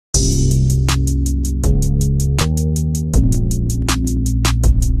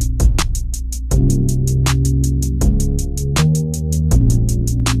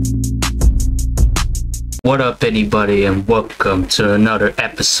What up, anybody, and welcome to another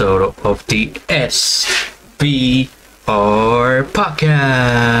episode of the SVR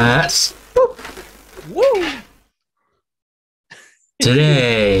Podcast. Woo! Woo!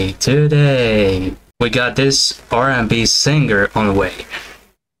 Today, we got this R&B singer on the way.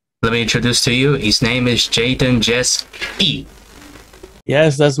 Let me introduce to you. His name is Jayden Jaysxon.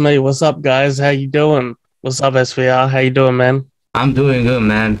 Yes, that's me. What's up, guys? How you doing? What's up, SVR? How you doing, man? I'm doing good,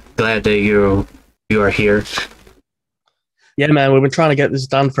 man. Glad that you are here. Yeah, man, we've been trying to get this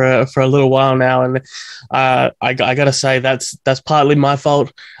done for a little while now, and I gotta say that's partly my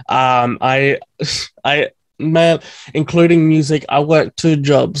fault. Man, including music, I work 2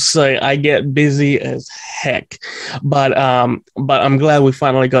 jobs, so I get busy as heck. But I'm glad we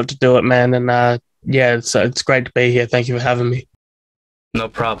finally got to do it, man. And yeah, it's great to be here. Thank you for having me. No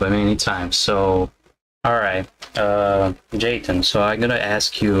problem, anytime. So, all right, Jayden. So I'm gonna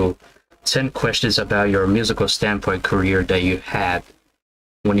ask you 10 questions about your musical standpoint career that you had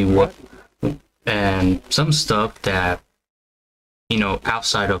when you worked, and some stuff that,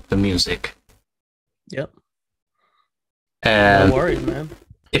 outside of the music. Yep. And no worries, man.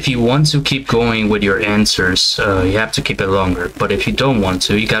 If you want to keep going with your answers, you have to keep it longer. But if you don't want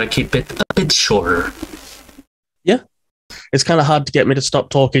to, you gotta keep it a bit shorter. Yeah. It's kind of hard to get me to stop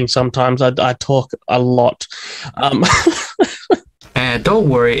talking sometimes. I talk a lot. And don't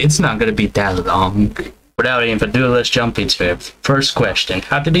worry, it's not going to be that long. Without any further ado, let's jump into it. First question,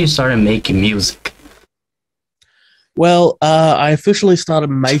 how did you start making music? Well, I officially started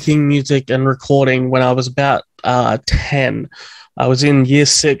making music and recording when I was about 10. I was in year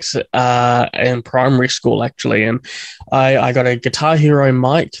 6 in primary school, actually, and I got a Guitar Hero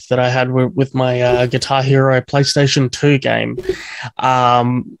mic that I had with my Guitar Hero PlayStation 2 game.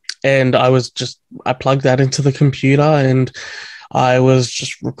 And I plugged that into the computer, and I was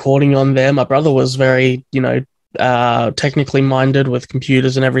just recording on there. My brother was very, technically minded with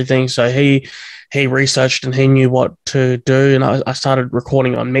computers and everything, so he researched and he knew what to do, and I started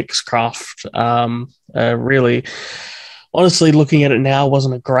recording on Mixcraft. Really, honestly, looking at it now,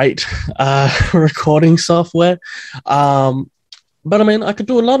 wasn't a great recording software, but I mean, I could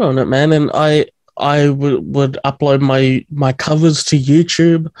do a lot on it, man, and I would upload my covers to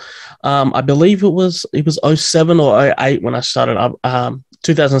YouTube. I believe it was 07 or 08 when I started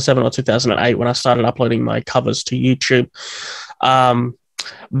 2007 or 2008 when I started uploading my covers to YouTube.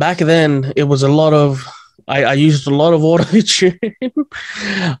 Back then it was a lot of I used a lot of auto-tune.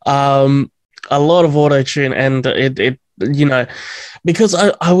 A lot of auto-tune, and it because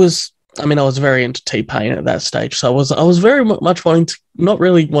I was very into T-Pain at that stage, so I was very much not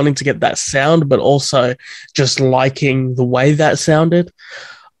really wanting to get that sound, but also just liking the way that sounded.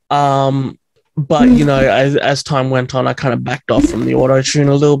 But as time went on, I kind of backed off from the auto-tune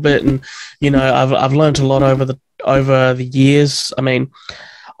a little bit, and I've learned a lot over the years. I mean,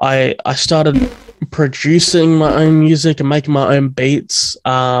 I started producing my own music and making my own beats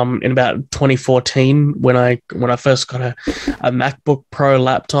in about 2014 when I first got a MacBook Pro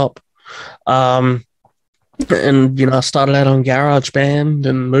laptop. And I started out on GarageBand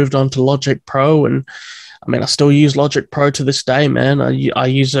and moved on to Logic Pro, and I mean, I still use Logic Pro to this day, man. I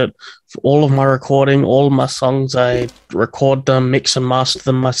use it for all of my recording, all of my songs. I record them, mix and master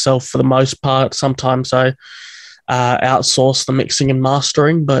them myself for the most part. Sometimes I outsource the mixing and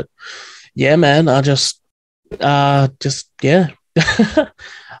mastering, but yeah, man, I just yeah.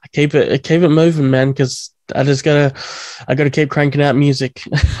 I keep it moving, man, because I gotta keep cranking out music.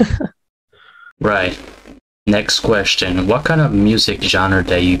 Right. Next question. What kind of music genre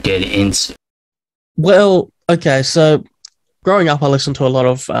that you get into? Well, okay, so growing up, I listened to a lot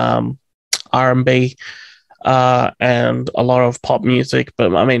of R&B and a lot of pop music,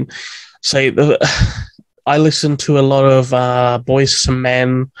 but I mean, I listened to a lot of Boyz II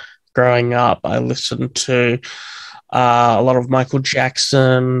Men growing up. I listened to a lot of Michael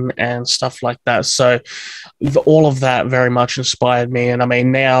Jackson and stuff like that. So all of that very much inspired me. And I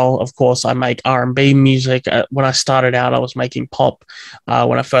mean, now, of course, I make R&B music. When I started out, I was making pop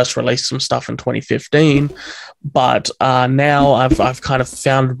when I first released some stuff in 2015. But now I've kind of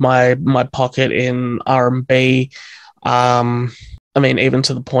found my pocket in R&B. I mean, even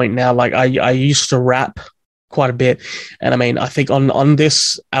to the point now, like I used to rap quite a bit, and I mean, I think on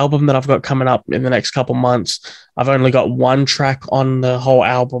this album that I've got coming up in the next couple months, I've only got 1 track on the whole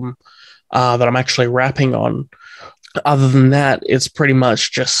album that I'm actually rapping on. Other than that, it's pretty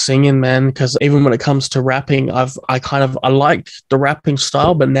much just singing, man, because even when it comes to rapping, I like the rapping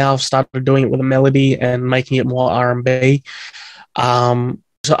style, but now I've started doing it with a melody and making it more R&B.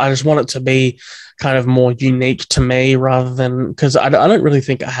 So I just want it to be kind of more unique to me rather than because I don't really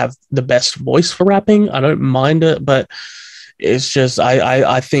think I have the best voice for rapping. I don't mind it, but it's just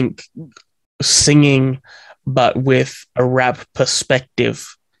I think singing but with a rap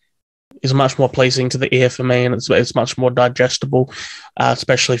perspective is much more pleasing to the ear for me, and it's much more digestible,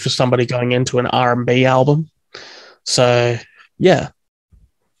 especially for somebody going into an R&B album. So, yeah.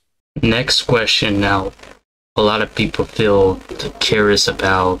 Next question now. A lot of people feel curious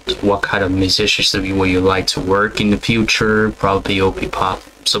about what kind of musicians will you like to work in the future. Probably it'll be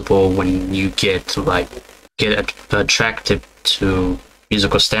possible when you get to get attracted to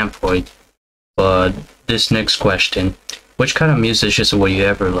musical standpoint. But this next question, which kind of musicians will you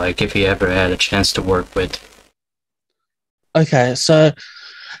ever like if you ever had a chance to work with? Okay, so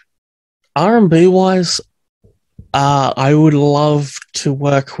R&B wise, I would love to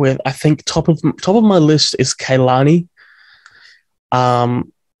work with. I think top of my list is Kehlani.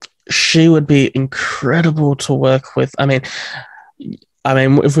 She would be incredible to work with. I mean,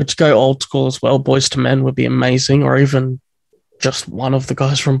 if we go old school as well, Boys to Men would be amazing, or even just one of the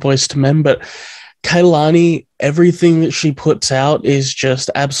guys from Boys to Men. But Kehlani, everything that she puts out is just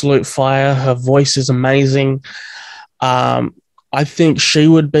absolute fire. Her voice is amazing. I think she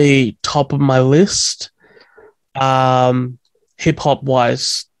would be top of my list. Hip hop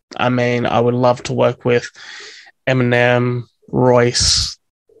wise, I mean, I would love to work with Eminem, Royce,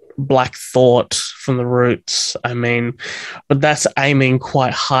 Black Thought from the Roots. I mean, but that's aiming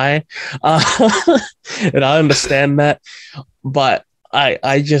quite high, and I understand that. But I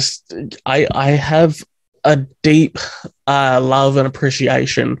have a deep love and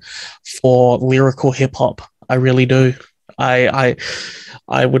appreciation for lyrical hip hop. I really do. I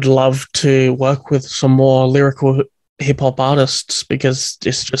would love to work with some more lyrical hip hop artists because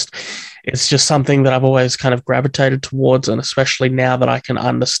it's just something that I've always kind of gravitated towards, and especially now that I can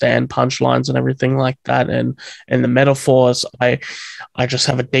understand punchlines and everything like that, and the metaphors, I just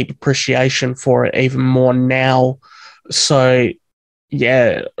have a deep appreciation for it even more now. So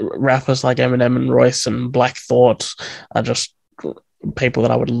yeah, rappers like Eminem and Royce and Black Thought are just people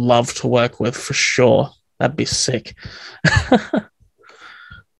that I would love to work with for sure. That'd be sick.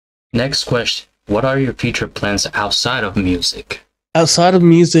 Next question. What are your future plans outside of music? Outside of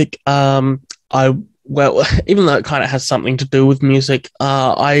music, even though it kind of has something to do with music,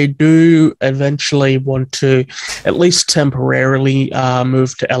 I do eventually want to at least temporarily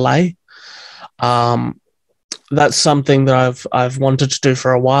move to LA. That's something that I've wanted to do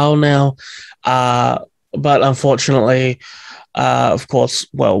for a while now, but unfortunately, of course,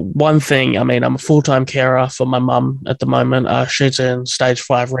 well, one thing, I mean, I'm a full-time carer for my mum at the moment. She's in stage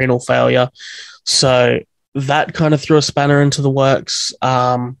 5 renal failure. So that kind of threw a spanner into the works.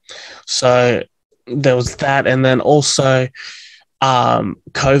 So there was that. And then also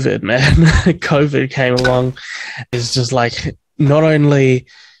COVID, man. COVID came along. It's just like, not only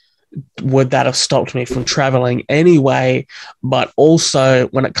would that have stopped me from traveling anyway, but also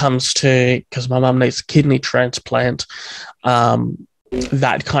when it comes to, because my mum needs a kidney transplant, that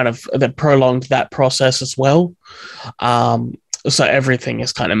prolonged that process as well. So everything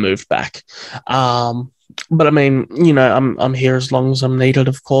is kind of moved back. But I mean, you know, I'm here as long as I'm needed,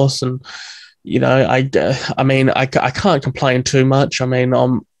 of course. And, you know, I can't complain too much. I mean,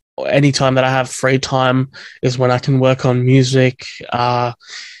 anytime that I have free time is when I can work on music.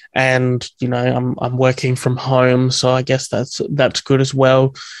 And, you know, I'm working from home. So I guess that's good as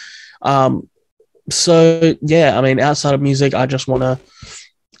well. So yeah, I mean, outside of music, I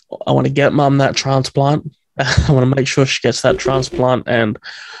want to get mum that transplant. I want to make sure she gets that transplant, and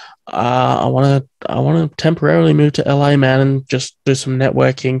I want to temporarily move to LA, man, and just do some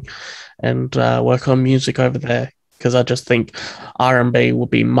networking and work on music over there, because I just think R&B will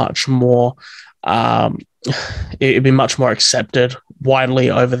be much more. It'd be much more accepted widely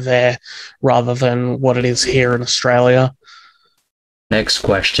over there rather than what it is here in Australia. Next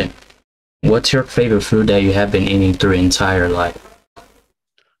question. What's your favorite food that you have been eating through your entire life?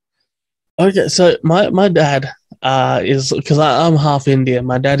 Okay, so my dad is, because I'm half Indian.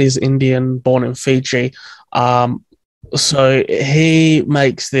 My dad is Indian, born in Fiji. So he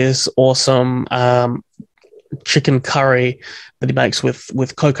makes this awesome chicken curry that he makes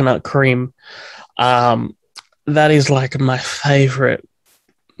with coconut cream. That is like my favorite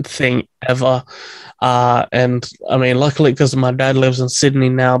thing ever. And I mean, luckily, because my dad lives in Sydney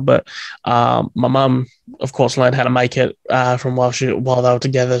now, but my mum, of course, learned how to make it from while they were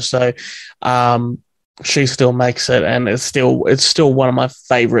together. So she still makes it, and it's still one of my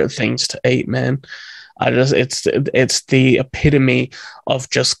favorite things to eat, man. It's the epitome of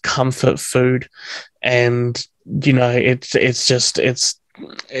just comfort food, and you know, it's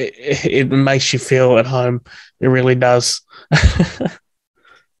it makes you feel at home. It really does.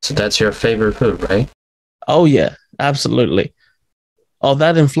 So that's your favorite food, right? Oh yeah, absolutely. Oh,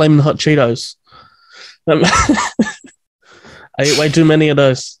 that and flaming hot Cheetos. I eat way too many of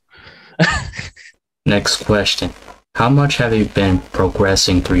those. Next question. How much have you been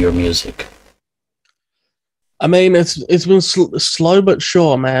progressing through your music? I mean, it's been slow but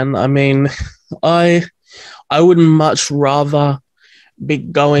sure, man. I mean, I would much rather be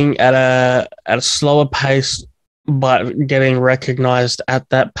going at a slower pace, but getting recognized at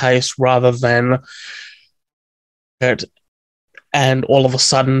that pace rather than it and all of a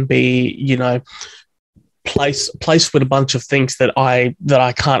sudden be, you know, placed with a bunch of things that I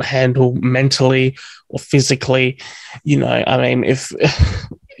can't handle mentally or physically. You know, I mean, if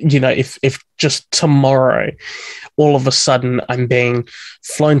you know, if just tomorrow all of a sudden I'm being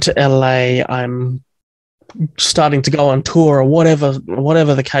flown to LA, I'm starting to go on tour or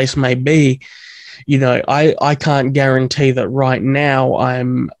whatever the case may be, you know, I can't guarantee that right now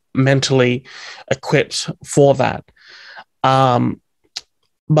I'm mentally equipped for that.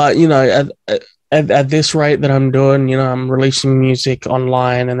 But you know, at this rate that I'm doing, you know, I'm releasing music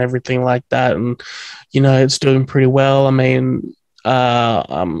online and everything like that, and you know, it's doing pretty well. I mean,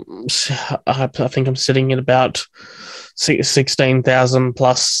 I think I'm sitting at about 16,000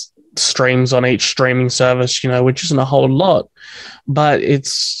 plus streams on each streaming service, you know, which isn't a whole lot, but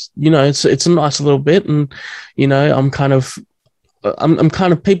it's, you know, it's a nice little bit, and you know, I'm kind of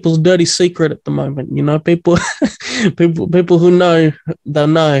people's dirty secret at the moment. You know, people who know, they'll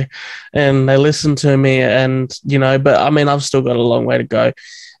know, and they listen to me, and you know. But I mean, I've still got a long way to go,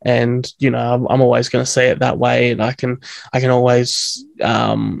 and you know, I'm always going to say it that way, and I can always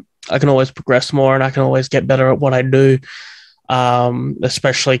progress more, and I can always get better at what I do.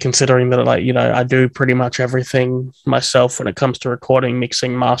 Especially considering that, like, you know, I do pretty much everything myself when it comes to recording,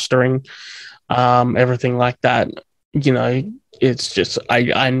 mixing, mastering, everything like that. You know, it's just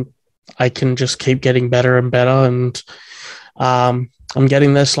I can just keep getting better and better, and I'm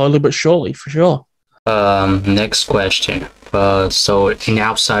getting there slowly but surely, for sure. Next question. So in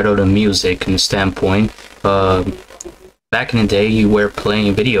outside of the music and standpoint, back in the day you were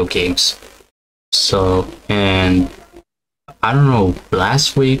playing video games. So, and I don't know,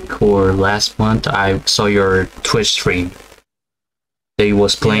 last week or last month I saw your Twitch stream that you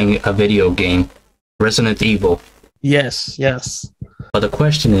was playing a video game, Resident Evil. Yes. But the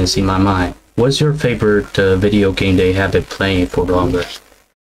question is in my mind, what's your favorite video game they have been playing for longer?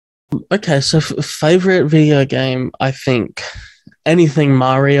 Okay, so favorite video game, I think anything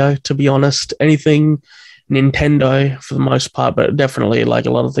Mario, to be honest, anything Nintendo for the most part, but definitely like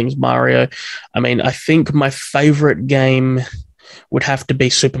a lot of things Mario. I mean, I think my favorite game would have to be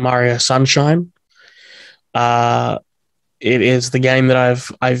Super Mario Sunshine. It is the game that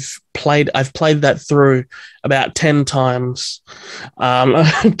I've played. I've played that through about 10 times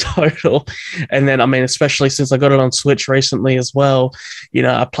total. And then, I mean, especially since I got it on Switch recently as well, you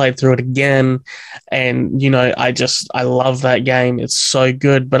know, I played through it again. And, you know, I love that game. It's so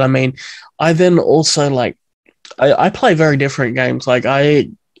good. But I mean, I then also like, I play very different games. Like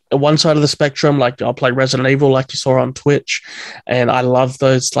one side of the spectrum, like I'll play Resident Evil, like you saw on Twitch, and I love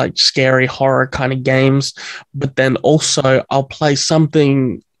those like scary horror kind of games. But then also I'll play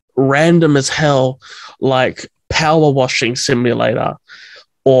something random as hell, like Power Washing Simulator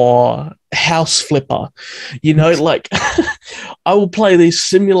or House Flipper. You know, like I will play these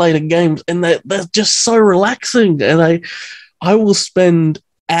simulator games, and they're just so relaxing, and I will spend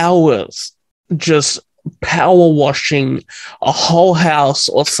hours just power washing a whole house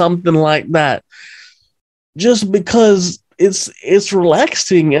or something like that, just because it's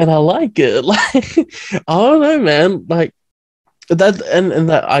relaxing and I like it. Like, I don't know, man. Like that, and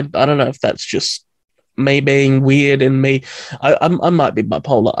that I don't know if that's just me being weird and me. I might be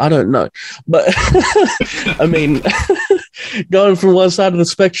bipolar. I don't know, but I mean, going from one side of the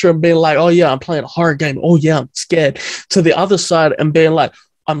spectrum, being like, oh yeah, I'm playing a horror game. Oh yeah, I'm scared. To the other side, and being like,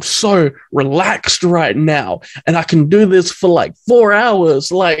 I'm so relaxed right now, and I can do this for like 4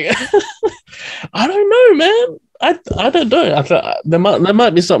 hours. Like, I don't know, man. I don't know. There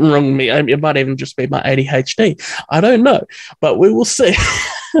might be something wrong with me. It might even just be my ADHD. I don't know, but we will see.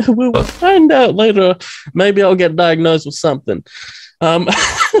 We will find out later. Maybe I'll get diagnosed with something. Now,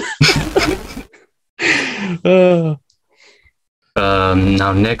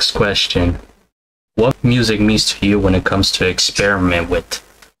 next question. What music means to you when it comes to experiment with?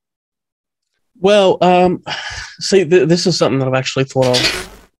 Well, see, this is something that I've actually thought of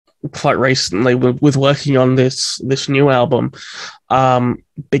quite recently with working on this new album,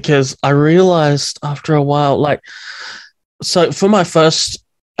 because I realized after a while, like, So for my first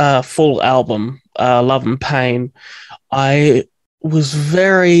full album, Love and Pain, I was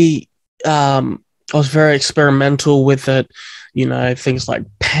very I was very experimental with it, things like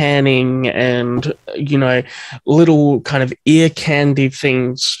panning and, little kind of ear candy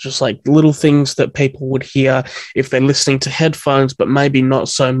things, just like little things that people would hear if they're listening to headphones, but maybe not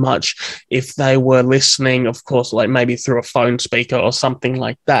so much if they were listening, of course, like maybe through a phone speaker or something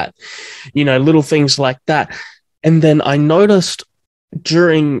like that, little things like that. And then I noticed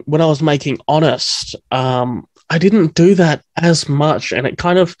when I was making Honest, I didn't do that as much, and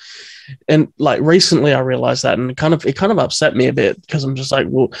like recently I realized that, and it kind of upset me a bit, because I'm just like,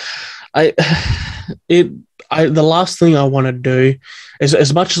 well, the last thing I want to do is,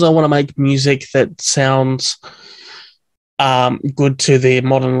 as much as I want to make music that sounds good to the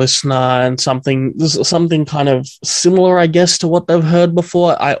modern listener and something kind of similar, I guess, to what they've heard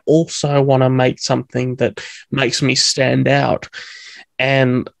before, I also want to make something that makes me stand out.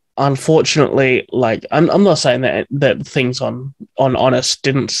 And unfortunately, like, I'm not saying that things on Honest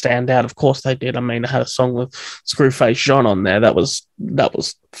didn't stand out. Of course they did. I mean, I had a song with Screwface Jean on there that was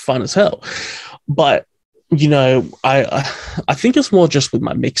fun as hell. But I think it's more just with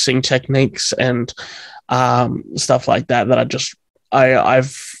my mixing techniques and stuff like that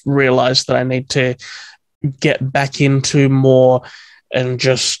I've realized that I need to get back into more and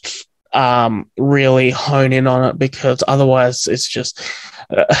just really hone in on it, because otherwise it's just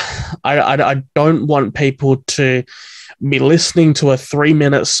I don't want people to be listening to a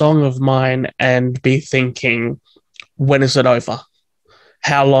 3-minute song of mine and be thinking, when is it over?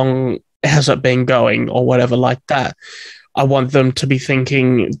 How long has it been going, or whatever like that. I want them to be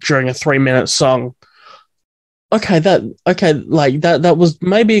thinking during a 3-minute song, that was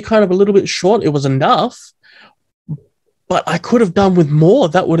maybe kind of a little bit short. It was enough, but I could have done with more.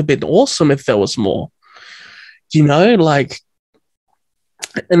 That would have been awesome if there was more, like,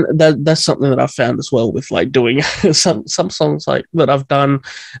 and that's something that I've found as well with like doing some songs like that I've done,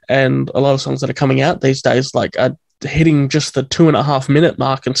 and a lot of songs that are coming out these days, like are hitting just the 2.5-minute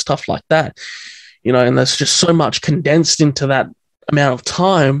mark and stuff like that, and there's just so much condensed into that amount of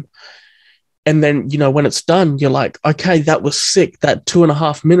time. And then, when it's done, you're like, okay, that was sick. That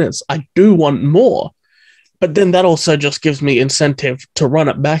 2.5 minutes, I do want more. But then that also just gives me incentive to run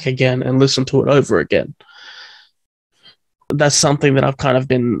it back again and listen to it over again. That's something that I've kind of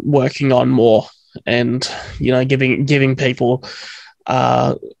been working on more, and, giving people,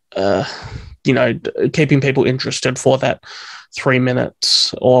 keeping people interested for that 3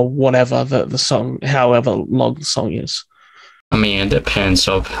 minutes or whatever the song, however long the song is. I mean, it depends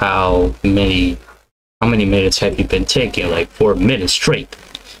of how many minutes have you been taking, like 4 minutes straight.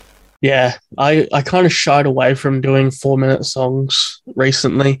 Yeah, I kind of shied away from doing 4-minute songs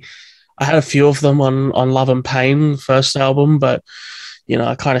recently. I had a few of them on Love and Pain, first album, but,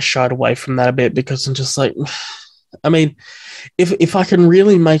 I kind of shied away from that a bit, because I'm just like, I mean, if I can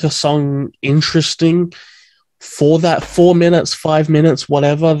really make a song interesting for that 4 minutes, 5 minutes,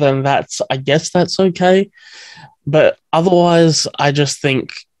 whatever, then I guess that's okay. But otherwise, I just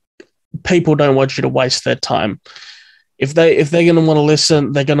think people don't want you to waste their time. If they're going to want to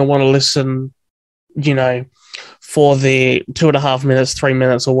listen, they're going to want to listen, for the 2.5 minutes, 3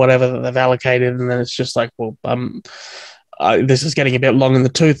 minutes, or whatever that they've allocated, and then it's just like, well, this is getting a bit long in the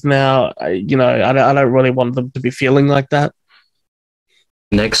tooth now. I don't really want them to be feeling like that.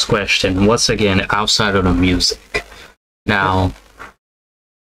 Next question. Once again, outside of the music. Now,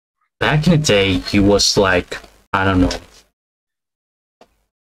 back in the day, you was like, I don't know,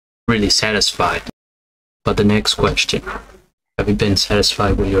 really satisfied. But the next question, have you been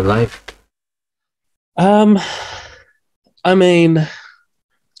satisfied with your life? I mean,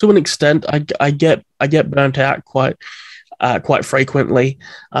 to an extent, I get burnt out quite frequently,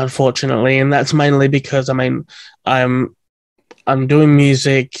 unfortunately, and that's mainly because, I mean, I'm doing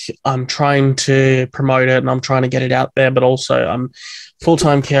music, I'm trying to promote it, and I'm trying to get it out there, but also I'm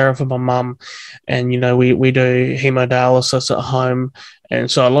full-time carer for my mum, and we do hemodialysis at home, and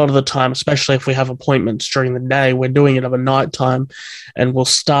so a lot of the time, especially if we have appointments during the day, we're doing it over night time, and we'll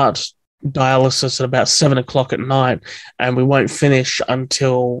start dialysis at about 7 o'clock at night, and we won't finish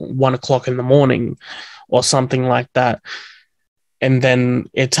until 1 o'clock in the morning or something like that. And then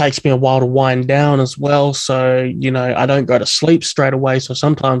it takes me a while to wind down as well. So, I don't go to sleep straight away. So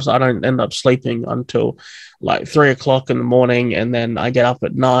sometimes I don't end up sleeping until like 3 o'clock in the morning. And then I get up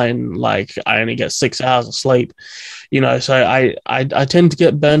at 9, like I only get 6 hours of sleep, so I tend to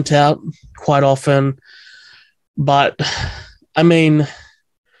get burnt out quite often. But I mean,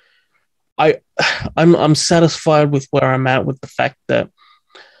 I'm satisfied with where I'm at, with the fact that,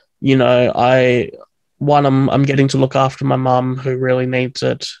 one, I'm getting to look after my mum who really needs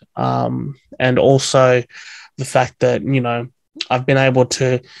it, and also the fact that, you know, I've been able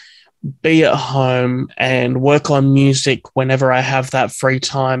to be at home and work on music whenever I have that free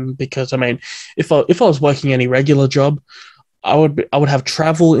time. Because I mean, if I was working any regular job, I would have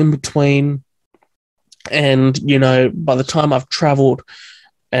travel in between, and you know, by the time I've traveled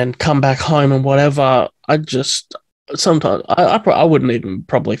and come back home and whatever, I just sometimes I wouldn't even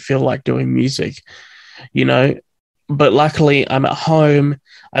probably feel like doing music, you know. But luckily, I'm at home.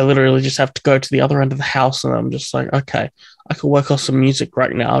 I literally just have to go to the other end of the house, and I'm just like, okay, I can work on some music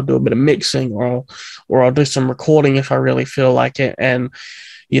right now. I'll do a bit of mixing, or I'll do some recording if I really feel like it. And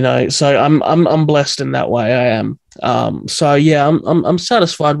you know, so I'm blessed in that way. I am. So yeah, I'm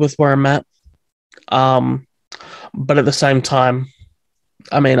satisfied with where I'm at. But at the same time,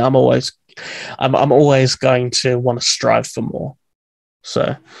 I mean, I'm always going to want to strive for more.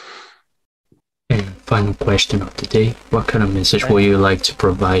 So. And final question of the day. What kind of message would you like to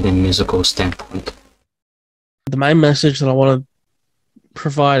provide in musical standpoint? The main message that I want to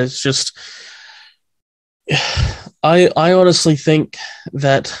provide is just, I honestly think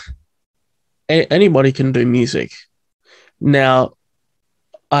that anybody can do music. Now,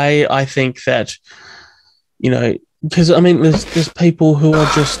 I think that, you know, because I mean, there's people who are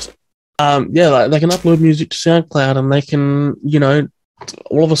just, like they can upload music to SoundCloud and they can, you know,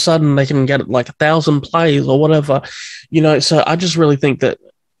 all of a sudden they can get like 1,000 plays or whatever, you know. So I just really think that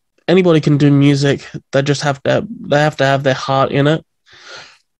anybody can do music. They just have to have their heart in it.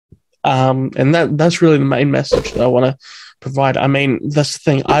 And that's really the main message that I want to provide. I mean, that's the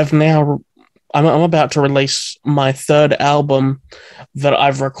thing. I'm about to release my 3rd album that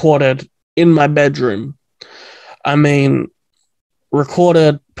I've recorded in my bedroom. I mean,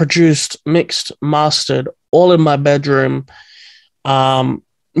 recorded, produced, mixed, mastered, all in my bedroom.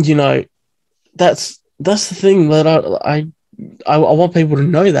 You know, that's the thing that I want people to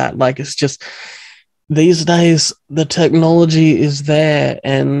know, that like, it's just these days the technology is there,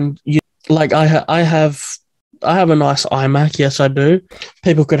 and you like I have a nice iMac. Yes, I do.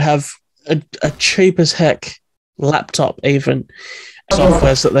 People could have a cheap as heck laptop, even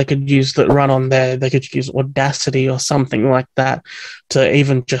softwares that they could use that run on there. They could use Audacity or something like that to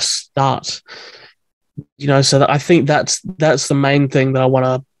even just start. You know, so that I think that's the main thing that I want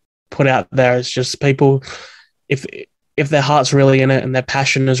to put out there, is just people, if their heart's really in it and their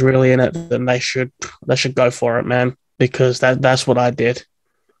passion is really in it, then they should go for it, man, because that's what I did,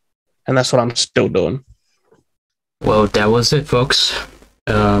 and that's what I'm still doing. Well, that was it, folks.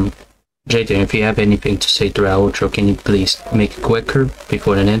 Jayden, if you have anything to say through our outro, can you please make it quicker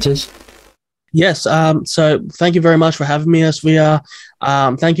before it ends? Yes. So thank you very much for having me, SVR.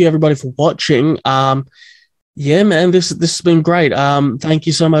 Thank you everybody for watching. Yeah, man, this has been great. Thank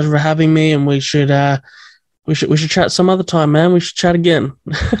you so much for having me, and we should chat some other time, man. We should chat again.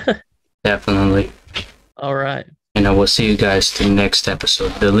 Definitely. All right. And I will see you guys to the next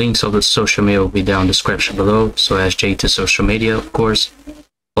episode. The links of the social media will be down in the description below. So as Jayden's social media, of course,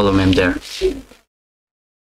 follow him there.